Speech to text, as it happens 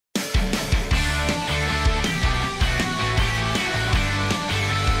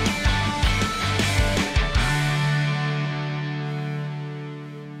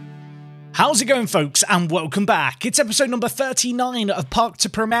How's it going, folks, and welcome back. It's episode number 39 of PORTO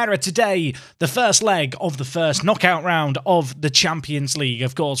Primera today, the first leg of the first knockout round of the Champions League.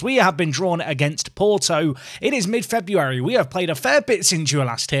 Of course, we have been drawn against Porto. It is mid-February. We have played a fair bit since you were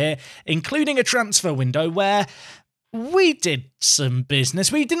last here, including a transfer window where we did some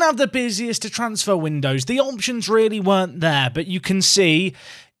business. We didn't have the busiest of transfer windows. The options really weren't there, but you can see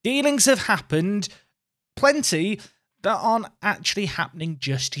dealings have happened, plenty that aren't actually happening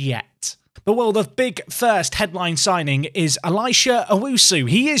just yet. But well, the big first headline signing is Elisha Owusu.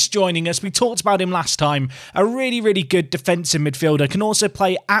 He is joining us. We talked about him last time. A really good defensive midfielder. Can also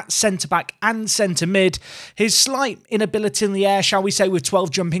play at centre-back and centre-mid. His slight inability in the air, shall we say, with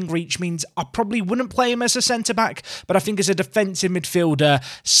 12 jumping reach means I probably wouldn't play him as a centre-back, but I think as a defensive midfielder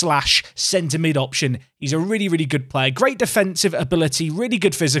slash centre-mid option, he's a really good player. Great defensive ability, really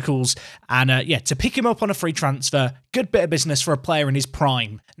good physicals, and yeah, to pick him up on a free transfer, good bit of business for a player in his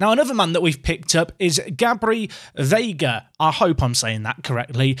prime. Now, another man that we've picked up is Gabri Veiga. I hope I'm saying that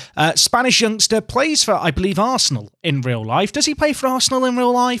correctly. Spanish youngster, plays for, I believe, Arsenal in real life. Does he play for Arsenal in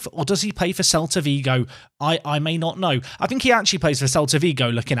real life, or does he play for Celta Vigo? I may not know. I think he actually plays for Celta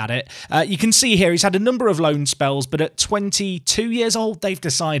Vigo, looking at it. You can see here he's had a number of loan spells, but at 22 years old, they've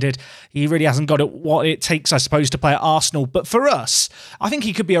decided he really hasn't got what it takes, I suppose, to play at Arsenal. But for us, I think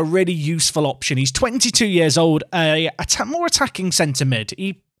he could be a really useful option. He's 22 years old, a more attacking centre-mid.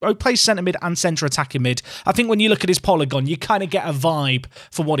 He plays centre-mid and centre-attacking mid. I think when you look at his polygon, you kind of get a vibe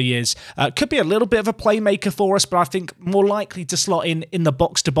for what he is. Could be a little bit of a playmaker for us, but I think more likely to slot in the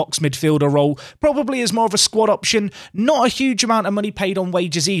box-to-box midfielder role. Probably is more of a squad option. Not a huge amount of money paid on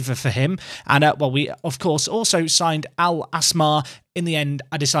wages either for him. And, well, we, of course, also signed Al Asmar. In the end,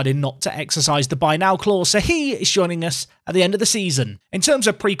 I decided not to exercise the buy now clause, so he is joining us at the end of the season. In terms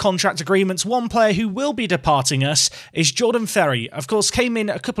of pre-contract agreements, one player who will be departing us is Jordan Ferry. Of course, came in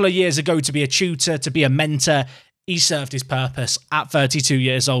a couple of years ago to be a tutor, to be a mentor. He served his purpose at 32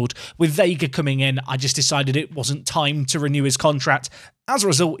 years old. With Veiga coming in, I just decided it wasn't time to renew his contract. As a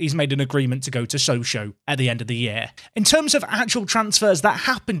result, he's made an agreement to go to Sochaux at the end of the year. In terms of actual transfers that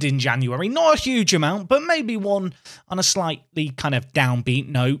happened in January, not a huge amount, but maybe one on a slightly kind of downbeat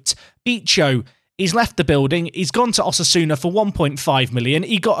note. Bicho, he's left the building. He's gone to Osasuna for 1.5 million.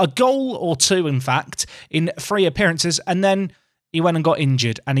 He got a goal or two, in fact, in 3 appearances, and then he went and got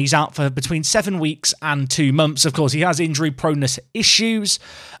injured, and he's out for between 7 weeks and 2 months. Of course, he has injury proneness issues.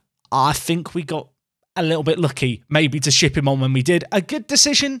 I think we got a little bit lucky, maybe, to ship him on when we did. A good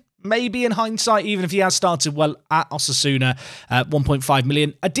decision, maybe, in hindsight, even if he has started well at Osasuna. 1.5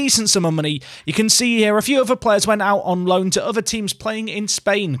 million, a decent sum of money. You can see here a few other players went out on loan to other teams playing in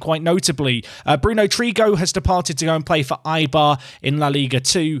Spain, quite notably. Bruno Trigo has departed to go and play for Eibar in La Liga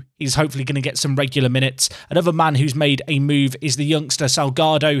 2. He's hopefully going to get some regular minutes. Another man who's made a move is the youngster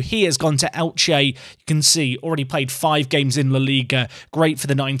Salgado. He has gone to Elche. You can see, already played 5 games in La Liga. Great for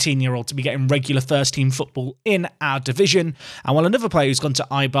the 19-year-old to be getting regular first-team football in our division. And while another player who's gone to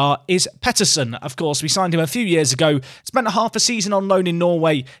Eibar is Pettersson. Of course, we signed him a few years ago. Spent half a season on loan in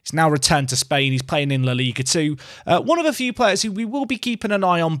Norway. He's now returned to Spain. He's playing in La Liga 2. One of a few players who we will be keeping an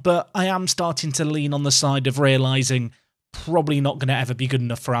eye on, but I am starting to lean on the side of realising probably not going to ever be good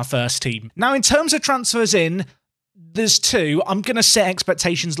enough for our first team. Now, in terms of transfers in, there's 2. I'm going to set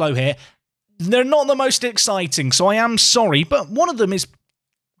expectations low here. They're not the most exciting, so I am sorry, but one of them is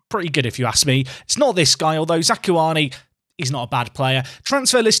pretty good if you ask me. It's not this guy, although Zakuani, he's not a bad player.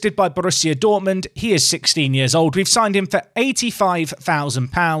 Transfer listed by Borussia Dortmund. He is 16 years old. We've signed him for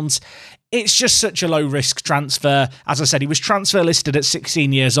 £85,000. It's just such a low-risk transfer. As I said, he was transfer listed at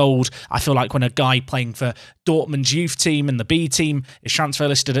 16 years old. I feel like when a guy playing for Dortmund's youth team and the B team is transfer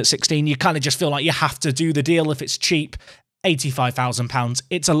listed at 16, you kind of just feel like you have to do the deal if it's cheap. £85,000.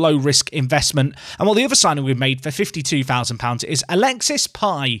 It's a low-risk investment. And well, the other signing we've made for £52,000 is Alexis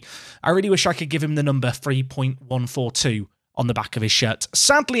Pye. I really wish I could give him the number 3.142 on the back of his shirt.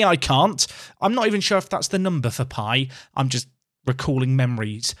 Sadly, I can't. I'm not even sure if that's the number for Pye. I'm just recalling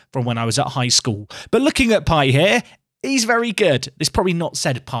memories from when I was at high school. But looking at Pye here, he's very good. It's probably not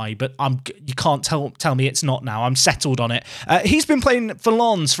said Pye, but you can't tell me it's not now. I'm settled on it. He's been playing for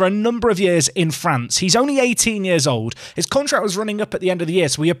Lens for a number of years in France. He's only 18 years old. His contract was running up at the end of the year,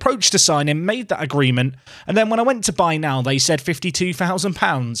 so we approached to sign him, made that agreement, and then when I went to buy now, they said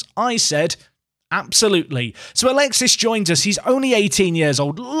 £52,000. I said, absolutely. So Alexis joins us. He's only 18 years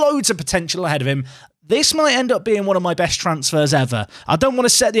old. Loads of potential ahead of him. This might end up being one of my best transfers ever. I don't want to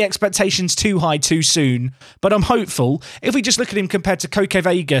set the expectations too high too soon, but I'm hopeful. If we just look at him compared to Koke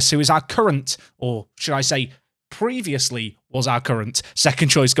Vegas, who is our current, or should I say, previously was our current second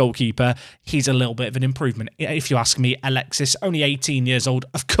choice goalkeeper. He's a little bit of an improvement, if you ask me. Alexis, only 18 years old.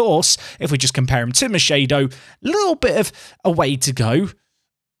 Of course, if we just compare him to Machado, a little bit of a way to go.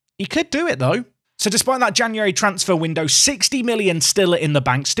 He could do it, though. So despite that January transfer window, 60 million still in the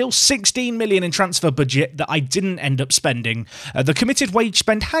bank, still 16 million in transfer budget that I didn't end up spending. The committed wage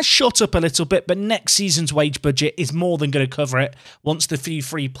spend has shot up a little bit, but next season's wage budget is more than going to cover it. Once the few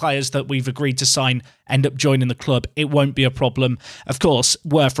free players that we've agreed to sign end up joining the club, it won't be a problem. Of course,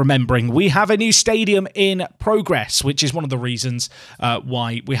 worth remembering, we have a new stadium in progress, which is one of the reasons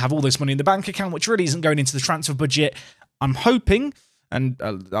why we have all this money in the bank account, which really isn't going into the transfer budget. I'm hoping... And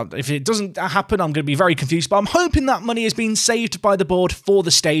if it doesn't happen, I'm going to be very confused. But I'm hoping that money is being saved by the board for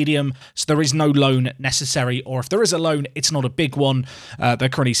the stadium, so there is no loan necessary. Or if there is a loan, it's not a big one. They're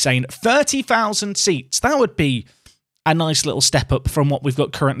currently saying 30,000 seats. That would be a nice little step up from what we've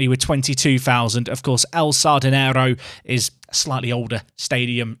got currently with 22,000. Of course, El Sardinero is a slightly older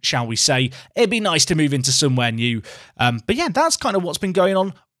stadium, shall we say. It'd be nice to move into somewhere new. But yeah, that's kind of what's been going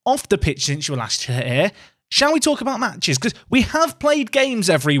on off the pitch since you were last here. Shall we talk about matches? Because we have played games,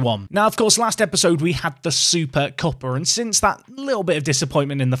 everyone. Now, of course, last episode we had the Super Cuppa, and since that little bit of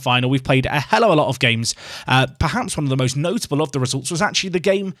disappointment in the final, we've played a hell of a lot of games. Perhaps one of the most notable of the results was actually the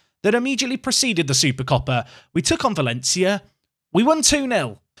game that immediately preceded the Super Cuppa. We took on Valencia. We won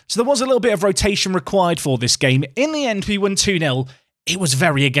 2-0. So there was a little bit of rotation required for this game. In the end, we won 2-0. It was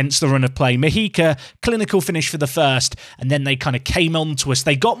very against the run of play. Mexica, clinical finish for the first, and then they kind of came on to us.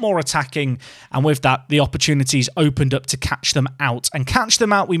 They got more attacking, and with that, the opportunities opened up to catch them out. And catch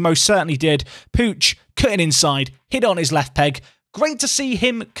them out, we most certainly did. Pooch, cutting inside, hit on his left peg. Great to see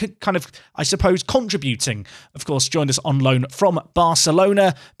him kind of, I suppose, contributing. Of course, joined us on loan from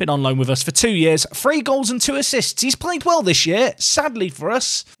Barcelona. Been on loan with us for 2 years. 3 goals and 2 assists. He's played well this year. Sadly for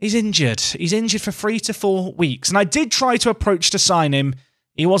us, he's injured. He's injured for 3 to 4 weeks. And I did try to approach to sign him.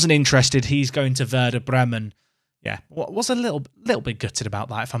 He wasn't interested. He's going to Werder Bremen. Yeah, was a little bit gutted about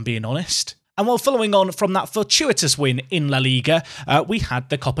that, if I'm being honest. And while following on from that fortuitous win in La Liga, we had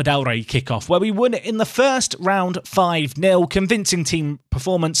the Copa del Rey kickoff, where we won it in the first round 5-0. Convincing team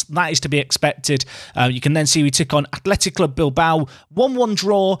performance, that is to be expected. You can then see we took on Athletic Club Bilbao, 1-1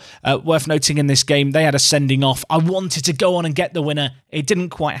 draw. Worth noting in this game, they had a sending off. I wanted to go on and get the winner. It didn't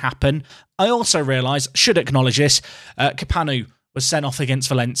quite happen. I also realised, should acknowledge this, Capanu was sent off against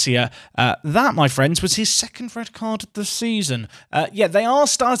Valencia. That, my friends, was his second red card of the season. Yeah, they are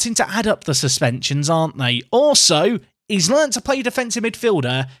starting to add up the suspensions, aren't they? Also, he's learnt to play defensive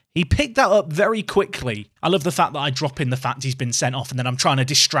midfielder. He picked that up very quickly. I love the fact that I drop in the fact he's been sent off and then I'm trying to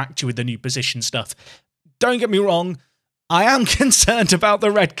distract you with the new position stuff. Don't get me wrong, I am concerned about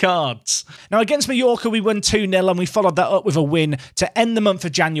the red cards. Now, against Mallorca, we won 2-0, and we followed that up with a win to end the month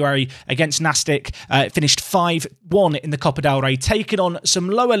of January against Nastic. It finished 5-1 in the Copa del Rey, taking on some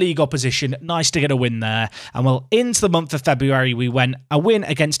lower league opposition. Nice to get a win there. And well, into the month of February, we went a win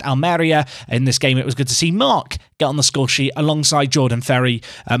against Almeria. In this game, it was good to see Mark get on the score sheet alongside Jordan Ferry.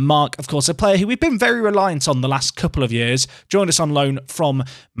 Mark, of course, a player who we've been very reliant on the last couple of years, joined us on loan from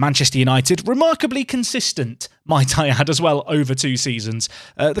Manchester United. Remarkably consistent, might I add, as well, over 2 seasons.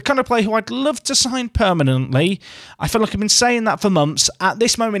 The kind of player who I'd love to sign permanently. I feel like I've been saying that for months. At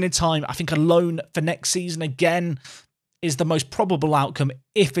this moment in time, I think a loan for next season again is the most probable outcome,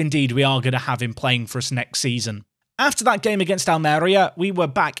 if indeed we are going to have him playing for us next season. After that game against Almeria, we were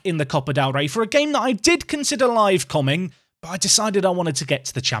back in the Copa del Rey for a game that I did consider live coming, but I decided I wanted to get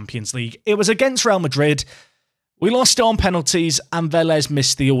to the Champions League. It was against Real Madrid. We lost on penalties, and Vélez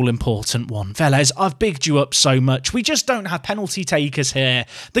missed the all-important one. Vélez, I've bigged you up so much. We just don't have penalty takers here.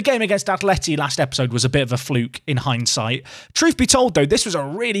 The game against Atleti last episode was a bit of a fluke in hindsight. Truth be told, though, this was a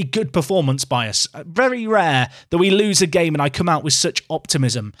really good performance by us. Very rare that we lose a game and I come out with such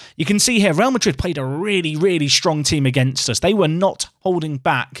optimism. You can see here, Real Madrid played a really, really strong team against us. They were not holding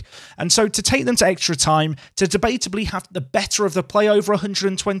back. And so to take them to extra time, to debatably have the better of the play over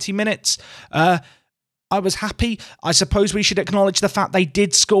 120 minutes, I was happy. I suppose we should acknowledge the fact they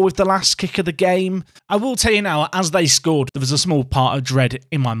did score with the last kick of the game. I will tell you now, as they scored, there was a small part of dread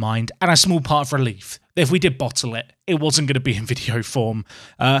in my mind and a small part of relief that if we did bottle it, it wasn't going to be in video form.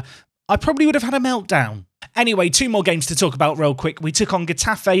 I probably would have had a meltdown. Anyway, 2 more games to talk about real quick. We took on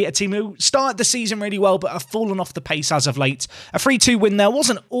Getafe, a team who started the season really well but have fallen off the pace as of late. A 3-2 win there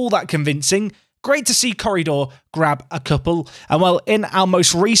wasn't all that convincing. Great to see Corridor grab a couple. And well, in our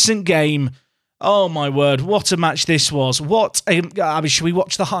most recent game, oh my word, what a match this was. Should we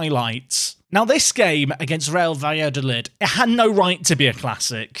watch the highlights? Now, this game against Real Valladolid, it had no right to be a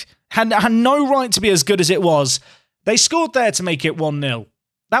classic. Had no right to be as good as it was. They scored there to make it 1-0.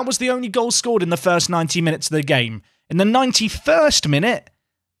 That was the only goal scored in the first 90 minutes of the game. In the 91st minute,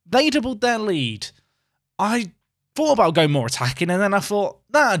 they doubled their lead. I thought about going more attacking, and then I thought,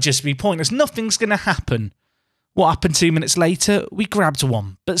 that'd just be pointless. Nothing's going to happen. What happened 2 minutes later? We grabbed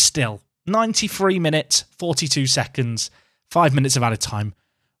one. But still, 93 minutes, 42 seconds, 5 minutes of added time.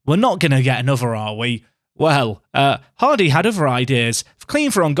 We're not going to get another, are we? Well, Hardy had other ideas. Clean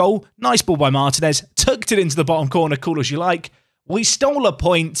for on goal, nice ball by Martinez, tucked it into the bottom corner, cool as you like. We stole a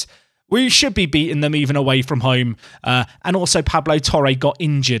point. We should be beating them even away from home. And also Pablo Torre got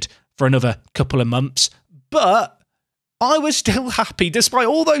injured for another couple of months. But I was still happy, despite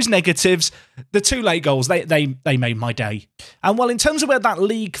all those negatives. The 2 late goals, they made my day. And well, in terms of where that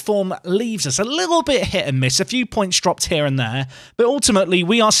league form leaves us, a little bit hit and miss, a few points dropped here and there, but ultimately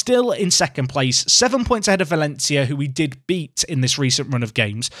we are still in second place, 7 points ahead of Valencia, who we did beat in this recent run of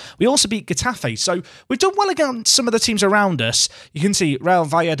games. We also beat Getafe, so we've done well against some of the teams around us. You can see Real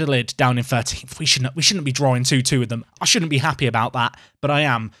Valladolid down in 13th. We shouldn't be drawing 2-2 with them. I shouldn't be happy about that, but I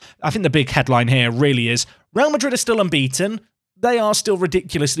am. I think the big headline here really is Real Madrid are still unbeaten. They are still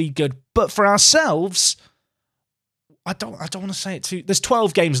ridiculously good. But for ourselves, I don't want to say it too. There's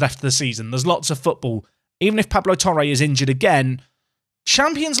 12 games left of the season. There's lots of football. Even if Pablo Torre is injured again,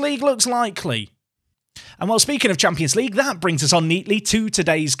 Champions League looks likely. And well, speaking of Champions League, that brings us on neatly to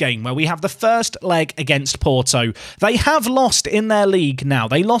today's game, where we have the first leg against Porto. They have lost in their league now.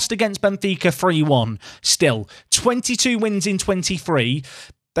 They lost against Benfica 3-1. Still, 22 wins in 23.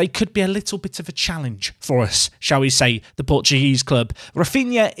 They could be a little bit of a challenge for us, shall we say, the Portuguese club.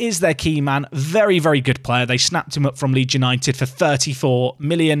 Rafinha is their key man. Very, very good player. They snapped him up from Leeds United for 34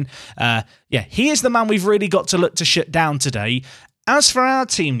 million. He is the man we've really got to look to shut down today. As for our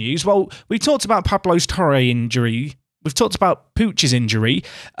team news, well, we talked about Pablo's Torre injury. We've talked about Puig's injury.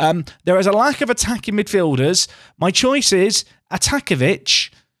 There is a lack of attacking midfielders. My choice is Atakovic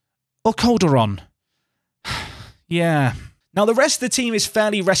or Calderon. Yeah. Now, the rest of the team is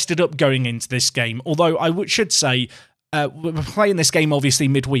fairly rested up going into this game, although I should say we're playing this game obviously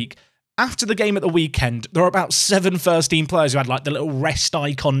midweek. After the game at the weekend, there are about 7 first-team players who had like the little rest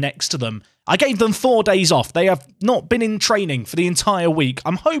icon next to them. I gave them 4 days off. They have not been in training for the entire week.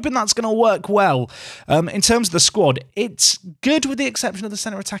 I'm hoping that's going to work well. In terms of the squad, it's good with the exception of the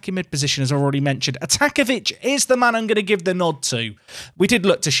centre attacking mid position, as I already mentioned. Atakovic is the man I'm going to give the nod to. We did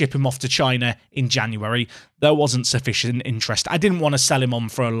look to ship him off to China in January. There wasn't sufficient interest. I didn't want to sell him on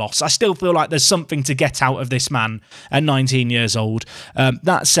for a loss. I still feel like there's something to get out of this man at 19 years old.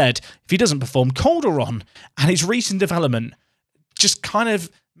 That said, if he doesn't perform, Calderon and his recent development just kind of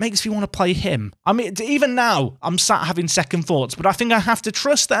makes me want to play him. I mean, even now, I'm sat having second thoughts, but I think I have to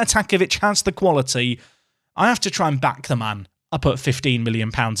trust that Atakovic has the quality. I have to try and back the man I put £15 million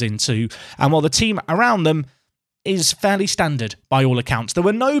into, and while the team around them is fairly standard by all accounts. There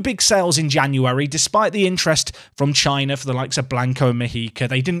were no big sales in January, despite the interest from China for the likes of Blanco and Mexica.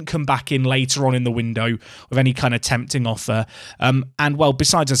 They didn't come back in later on in the window with any kind of tempting offer. And well,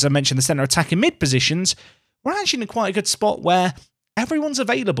 besides, as I mentioned, the centre attacking mid positions, we're actually in quite a good spot where everyone's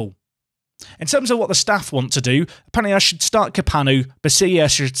available. In terms of what the staff want to do, apparently I should start Capanu, Basilla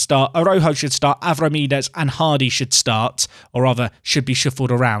should start, Araujo should start, Avramidez and Hardy should start, or rather, should be shuffled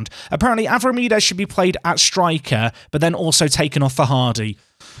around. Apparently Avramidez should be played at striker, but then also taken off for Hardy.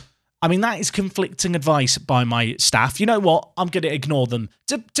 I mean, that is conflicting advice by my staff. You know what? I'm going to ignore them.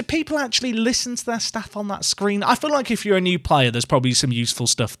 Do people actually listen to their staff on that screen? I feel like if you're a new player, there's probably some useful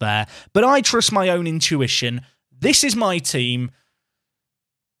stuff there, but I trust my own intuition. This is my team.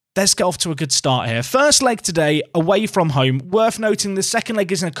 Let's get off to a good start here. First leg today, away from home. Worth noting the second leg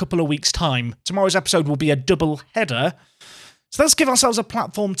is in a couple of weeks' time. Tomorrow's episode will be a double header. So let's give ourselves a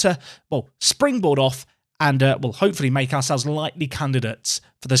platform to, well, springboard off and, hopefully make ourselves likely candidates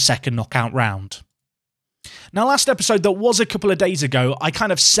for the second knockout round. Now, last episode that was a couple of days ago, I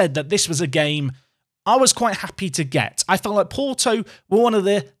kind of said that this was a game I was quite happy to get. I felt like Porto were one of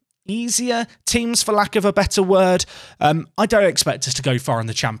the easier teams, for lack of a better word. I don't expect us to go far in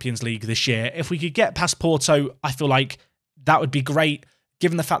the Champions League this year. If we could get past Porto, I feel like that would be great.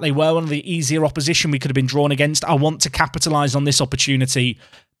 Given the fact they were one of the easier opposition we could have been drawn against, I want to capitalise on this opportunity.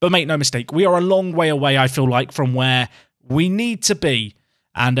 But make no mistake, we are a long way away, I feel like, from where we need to be.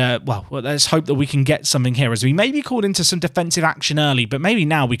 And, let's hope that we can get something here, as we may be called into some defensive action early, but maybe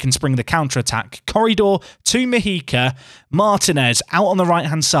now we can spring the counter-attack. Corridor to Mexica, Martinez out on the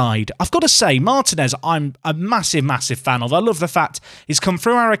right-hand side. I've got to say, Martinez, I'm a massive, massive fan of. I love the fact he's come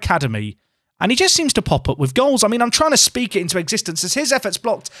through our academy, and he just seems to pop up with goals. I mean, I'm trying to speak it into existence as his effort's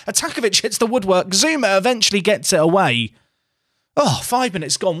blocked. Atakovic hits the woodwork. Zuma eventually gets it away. Oh, 5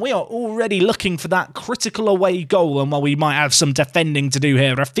 minutes gone. We are already looking for that critical away goal, and while we might have some defending to do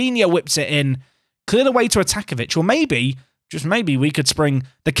here, Rafinha whips it in, cleared away to Atakovic, or maybe, just maybe, we could spring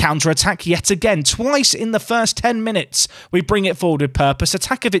the counter-attack yet again. Twice in the first 10 minutes, we bring it forward with purpose.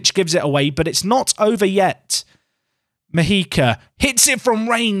 Atakovic gives it away, but it's not over yet. Mahika hits it from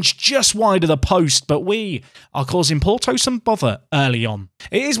range just wide of the post, but we are causing Porto some bother early on.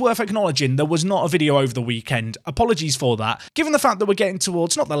 It is worth acknowledging there was not a video over the weekend. Apologies for that. Given the fact that we're getting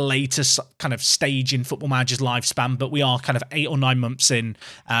towards not the latest kind of stage in Football Manager's lifespan, but we are kind of 8 or 9 months in,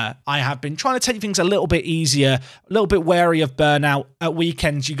 I have been trying to take things a little bit easier, a little bit wary of burnout. At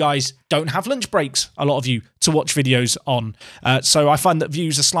weekends, you guys don't have lunch breaks, a lot of you, to watch videos on. So I find that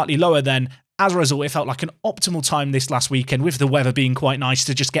views are slightly lower then. As a result, it felt like an optimal time this last weekend, with the weather being quite nice,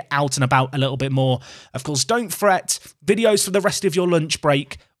 to just get out and about a little bit more. Of course, don't fret, videos for the rest of your lunch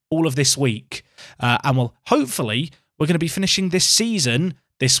break all of this week. And well, hopefully, we're going to be finishing this season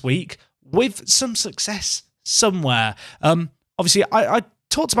this week with some success somewhere. Obviously, I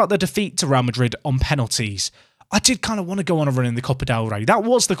talked about the defeat to Real Madrid on penalties. I did kind of want to go on a run in the Copa del Rey. That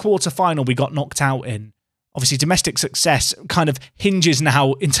was the quarter-final we got knocked out in. Obviously, domestic success kind of hinges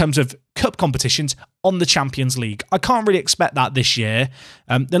now, in terms of cup competitions, on the Champions League. I can't really expect that this year.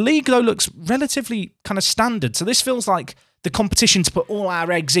 The league, though, looks relatively kind of standard. So this feels like the competition to put all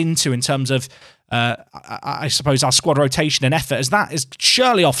our eggs into in terms of, I suppose, our squad rotation and effort, as that is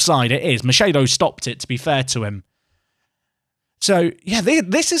surely offside. It is. Machedo stopped it, to be fair to him. So, yeah,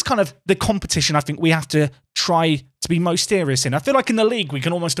 this is kind of the competition I think we have to try to be most serious in. I feel like in the league, we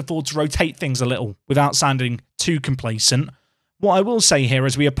can almost afford to rotate things a little without sounding too complacent. What I will say here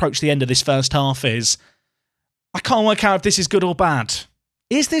as we approach the end of this first half is, I can't work out if this is good or bad.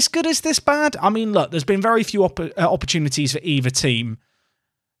 Is this good? Is this bad? I mean, look, there's been very few opportunities for either team.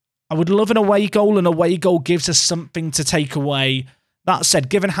 I would love an away goal. An away goal gives us something to take away. That said,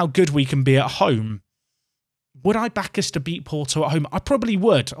 given how good we can be at home, would I back us to beat Porto at home? I probably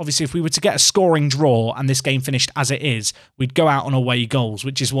would. Obviously, if we were to get a scoring draw and this game finished as it is, we'd go out on away goals,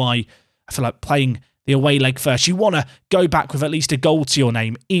 which is why I feel like playing the away leg first. You want to go back with at least a goal to your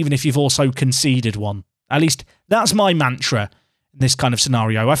name, even if you've also conceded one. At least that's my mantra in this kind of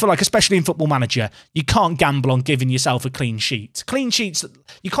scenario. I feel like, especially in Football Manager, you can't gamble on giving yourself a clean sheet. Clean sheets,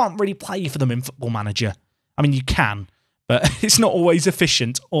 you can't really play for them in Football Manager. I mean, you can, but it's not always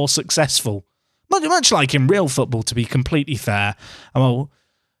efficient or successful. Much like in real football, to be completely fair. Well,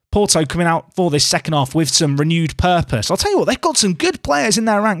 Porto coming out for this second half with some renewed purpose. I'll tell you what, they've got some good players in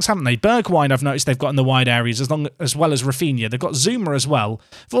their ranks, haven't they? Bergwijn, I've noticed they've got in the wide areas, as well as Rafinha. They've got Zuma as well.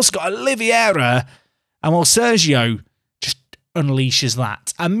 They've also got Oliveira. And well, Sergio just unleashes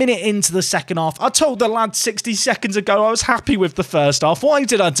that. A minute into the second half, I told the lad 60 seconds ago I was happy with the first half. Why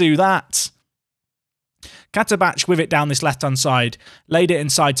did I do that? Katabac with it down this left-hand side, laid it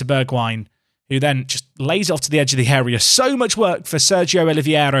inside to Bergwijn, who then just lays it off to the edge of the area. So much work for Sergio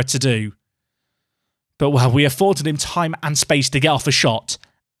Oliveira to do. But, well, we afforded him time and space to get off a shot,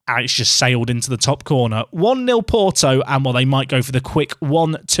 and it's just sailed into the top corner. 1-0 Porto, and, well, they might go for the quick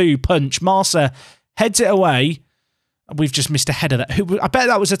 1-2 punch. Marsa heads it away. We've just missed a header. I bet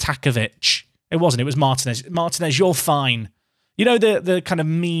that was Atakovic. It wasn't. It was Martinez. Martinez, you're fine. You know the kind of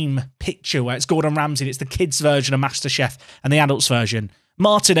meme picture where it's Gordon Ramsay, and it's the kids' version of MasterChef and the adults' version?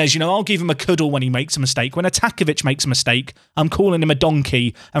 Martinez, I'll give him a cuddle when he makes a mistake. When Atakovic makes a mistake, I'm calling him a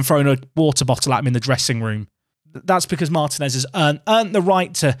donkey and throwing a water bottle at him in the dressing room. That's because Martinez has earned the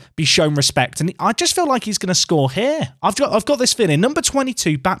right to be shown respect. And I just feel like he's going to score here. I've got this feeling. Number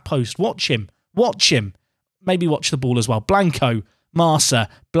 22, back post. Watch him. Watch him. Maybe watch the ball as well. Blanco. Marsa.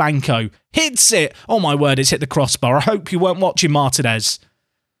 Blanco. Hits it. Oh, my word, it's hit the crossbar. I hope you weren't watching Martinez.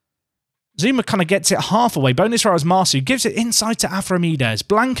 Zuma kind of gets it half away. Bonus throw as Marsa, who gives it inside to Aframides.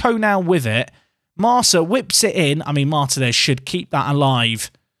 Blanco now with it. Marsa whips it in. I mean, Martinez should keep that alive.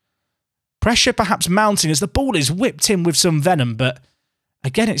 Pressure perhaps mounting as the ball is whipped in with some venom, but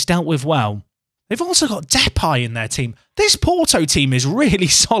again, it's dealt with well. They've also got Depay in their team. This Porto team is really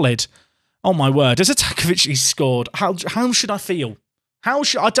solid. Oh my word, as Atakovic scored, how should I feel?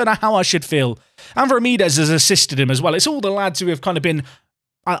 I don't know how I should feel. Aframides has assisted him as well. It's all the lads who have kind of been,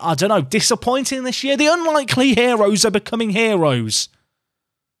 I don't know, disappointing this year. The unlikely heroes are becoming heroes.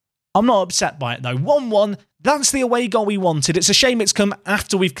 I'm not upset by it, though. 1-1, that's the away goal we wanted. It's a shame it's come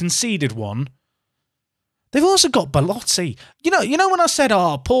after we've conceded one. They've also got Belotti. You know when I said,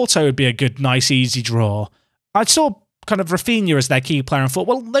 Porto would be a good, nice, easy draw? I saw kind of Rafinha as their key player and thought,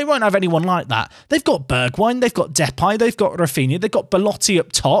 well, they won't have anyone like that. They've got Bergwijn, they've got Depay, they've got Rafinha, they've got Belotti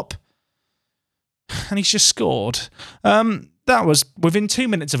up top. And he's just scored. that was within 2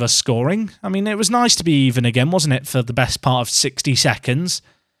 minutes of us scoring. I mean, it was nice to be even again, wasn't it, for the best part of 60 seconds.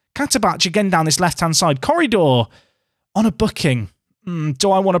 Katabac again down this left-hand side corridor on a booking.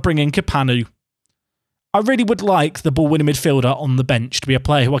 Do I want to bring in Kapanu? I really would like the ball-winning midfielder on the bench to be a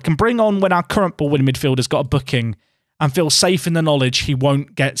player who I can bring on when our current ball-winning midfielder's got a booking and feel safe in the knowledge he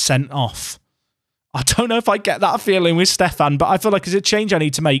won't get sent off. I don't know if I get that feeling with Stefan, but I feel like it's a change I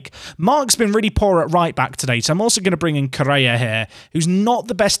need to make. Mark's been really poor at right-back today, so I'm also going to bring in Correa here, who's not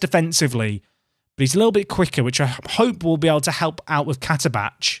the best defensively, but he's a little bit quicker, which I hope will be able to help out with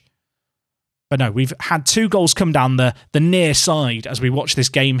Katabac. But no, we've had 2 goals come down the near side as we watch this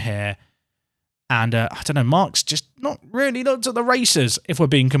game here. And I don't know, Mark's just not really looked at the races, if we're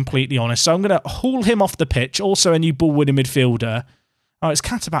being completely honest. So I'm going to haul him off the pitch. Also a new ball-winning midfielder. Oh, it's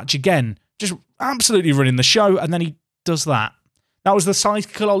Katabac again. Just absolutely running the show, and then he does that. That was the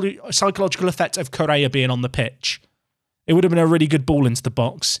psychological effect of Correa being on the pitch. It would have been a really good ball into the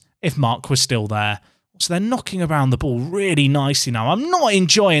box if Mark was still there. So they're knocking around the ball really nicely now. I'm not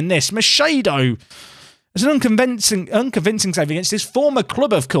enjoying this. Machado is an unconvincing save against his former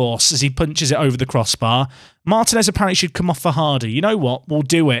club, of course, as he punches it over the crossbar. Martinez apparently should come off for Hardy. You know what? We'll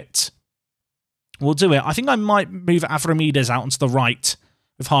do it. We'll do it. I think I might move Avramidis out onto the right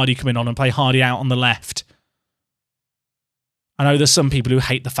with Hardy coming on and play Hardy out on the left. I know there's some people who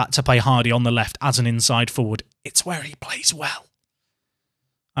hate the fact to play Hardy on the left as an inside forward. It's where he plays well.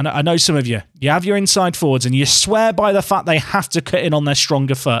 I know some of you have your inside forwards and you swear by the fact they have to cut in on their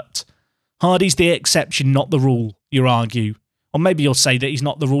stronger foot. Hardy's the exception, not the rule, you argue. Or maybe you'll say that he's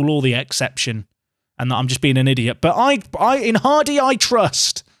not the rule or the exception and that I'm just being an idiot. But in Hardy, I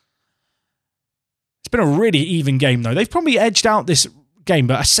trust. It's been a really even game, though. They've probably edged out this game,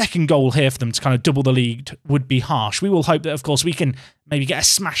 but a second goal here for them to kind of double the lead would be harsh. We will hope that, of course, we can maybe get a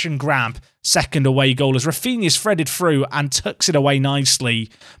smash and grab second away goal as Rafinha's threaded through and tucks it away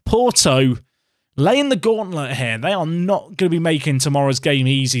nicely. Porto laying the gauntlet here. They are not going to be making tomorrow's game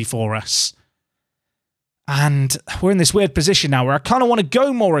easy for us. And we're in this weird position now where I kind of want to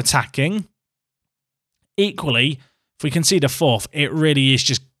go more attacking. Equally, if we concede a fourth, it really is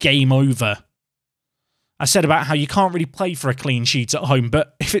just game over. I said about how you can't really play for a clean sheet at home,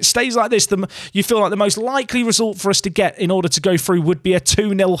 but if it stays like this, you feel like the most likely result for us to get in order to go through would be a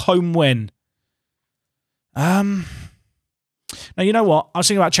 2-0 home win. Now, you know what? I was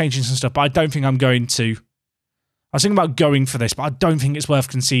thinking about changing some stuff, but I don't think I'm going to. I was thinking about going for this, but I don't think it's worth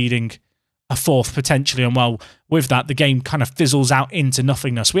conceding a fourth potentially. And well, with that, the game kind of fizzles out into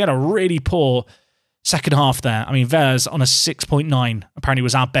nothingness. We had a really poor second half there. I mean, Vers on a 6.9 apparently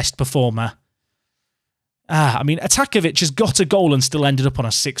was our best performer. I mean, Atakovic has got a goal and still ended up on a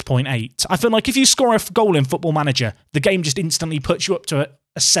 6.8. I feel like if you score a goal in Football Manager, the game just instantly puts you up to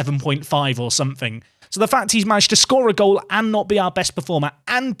a 7.5 or something. So the fact he's managed to score a goal and not be our best performer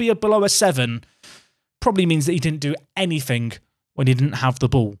and be below a 7 probably means that he didn't do anything when he didn't have the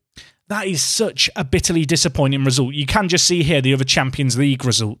ball. That is such a bitterly disappointing result. You can just see here the other Champions League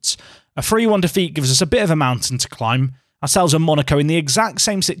results. A 3-1 defeat gives us a bit of a mountain to climb. Ourselves and Monaco in the exact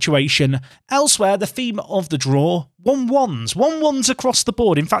same situation. Elsewhere, the theme of the draw, 1-1s. 1-1s across the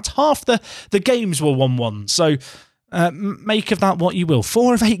board. In fact, half the games were 1-1s. So make of that what you will.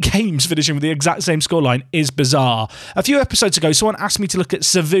 4 of 8 games finishing with the exact same scoreline is bizarre. A few episodes ago, someone asked me to look at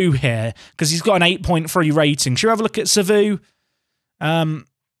Savu here because he's got an 8.3 rating. Should we have a look at Savu? I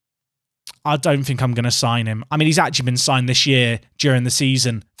don't think I'm going to sign him. I mean, he's actually been signed this year during the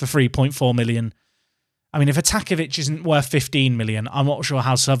season for 3.4 million. I mean, if Atakovic isn't worth 15 million, I'm not sure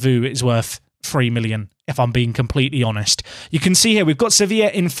how Savu is worth 3 million, if I'm being completely honest. You can see here, we've got Sevilla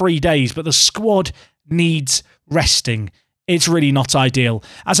in 3 days, but the squad needs resting. It's really not ideal.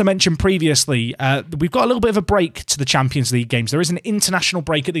 As I mentioned previously, we've got a little bit of a break to the Champions League games. There is an international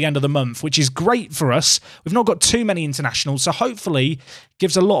break at the end of the month, which is great for us. We've not got too many internationals, so hopefully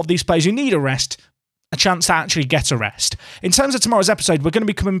gives a lot of these players who need a rest a chance to actually get a rest. In terms of tomorrow's episode, we're going to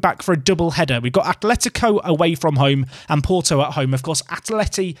be coming back for a double header. We've got Atletico away from home and Porto at home. Of course,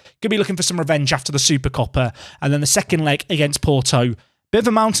 Atleti going to be looking for some revenge after the Supercoppa, and then the second leg against Porto. Bit of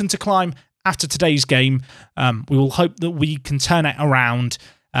a mountain to climb after today's game. We will hope that we can turn it around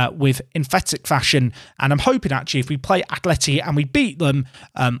with emphatic fashion, and I'm hoping actually if we play Atleti and we beat them,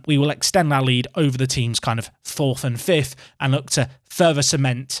 we will extend our lead over the teams kind of 4th and 5th and look to further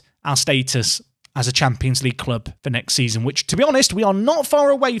cement our status as a Champions League club for next season, which, to be honest, we are not far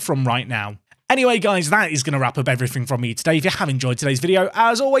away from right now. Anyway, guys, that is going to wrap up everything from me today. If you have enjoyed today's video,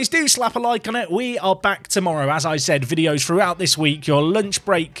 as always, do slap a like on it. We are back tomorrow. As I said, videos throughout this week. Your lunch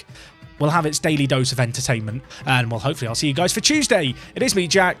break will have its daily dose of entertainment. And, well, hopefully I'll see you guys for Tuesday. It is me,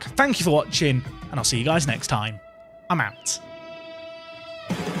 Jack. Thank you for watching, and I'll see you guys next time. I'm out.